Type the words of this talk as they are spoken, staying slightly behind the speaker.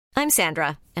I'm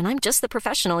Sandra, and I'm just the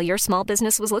professional your small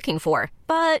business was looking for.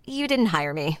 But you didn't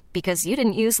hire me because you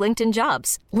didn't use LinkedIn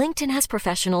Jobs. LinkedIn has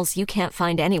professionals you can't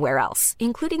find anywhere else,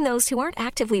 including those who aren't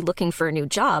actively looking for a new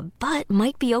job, but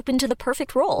might be open to the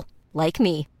perfect role, like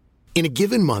me. In a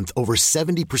given month, over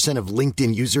 70% of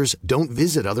LinkedIn users don't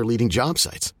visit other leading job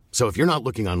sites. So if you're not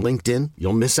looking on LinkedIn,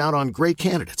 you'll miss out on great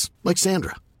candidates like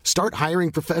Sandra. Start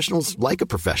hiring professionals like a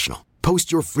professional.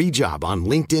 Post your free job on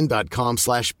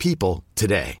linkedin.com/people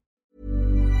today.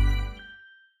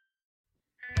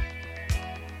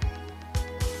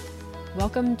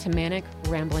 Welcome to Manic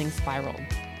Rambling Spiral,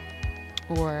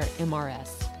 or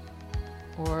MRS,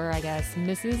 or I guess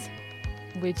Mrs.,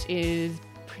 which is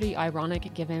pretty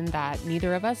ironic given that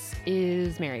neither of us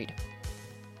is married.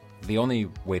 The only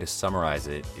way to summarize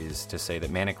it is to say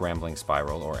that Manic Rambling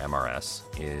Spiral, or MRS,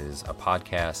 is a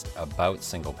podcast about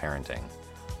single parenting,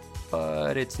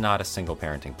 but it's not a single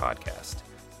parenting podcast.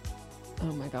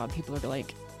 Oh my God, people are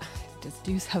like, does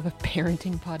Deuce have a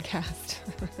parenting podcast?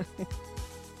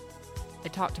 I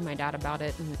talked to my dad about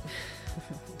it, and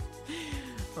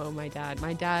oh, my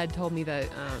dad told me that,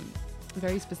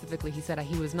 very specifically, he said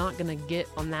he was not going to get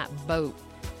on that boat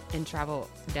and travel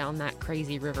down that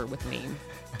crazy river with me.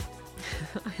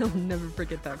 I'll never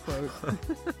forget that quote.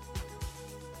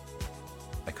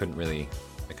 I couldn't really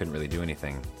do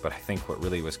anything, but I think what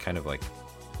really was kind of like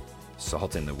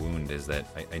salt in the wound is that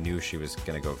I knew she was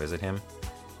going to go visit him,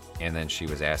 and then she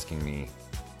was asking me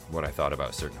what I thought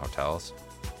about certain hotels,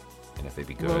 and if they'd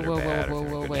be good or bad.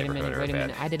 Whoa, wait a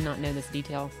minute. I did not know this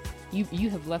detail.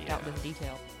 You have left out this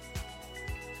detail.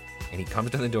 And he comes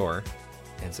to the door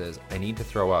and says, "I need to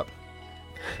throw up,"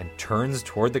 and turns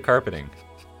toward the carpeting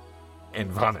and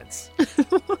vomits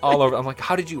all over. I'm like,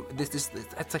 how did you,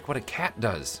 that's like what a cat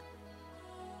does.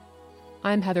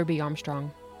 I'm Heather B.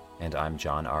 Armstrong. And I'm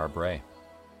John R. Bray.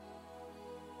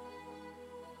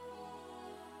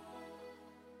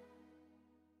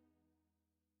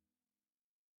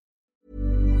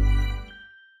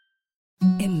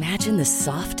 Imagine the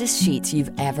softest sheets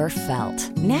you've ever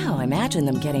felt. Now imagine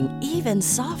them getting even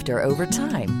softer over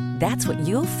time. That's what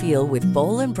you'll feel with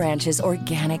Boll & Branch's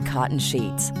organic cotton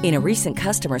sheets. In a recent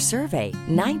customer survey,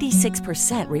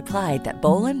 96% replied that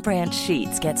Boll & Branch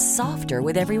sheets get softer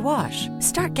with every wash.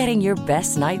 Start getting your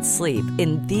best night's sleep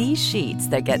in these sheets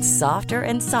that get softer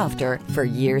and softer for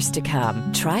years to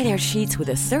come. Try their sheets with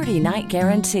a 30-night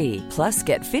guarantee. Plus,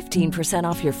 get 15%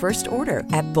 off your first order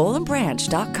at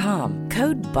bollandbranch.com.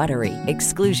 Code BUTTERY.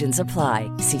 Exclusions apply.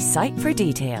 See site for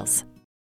details.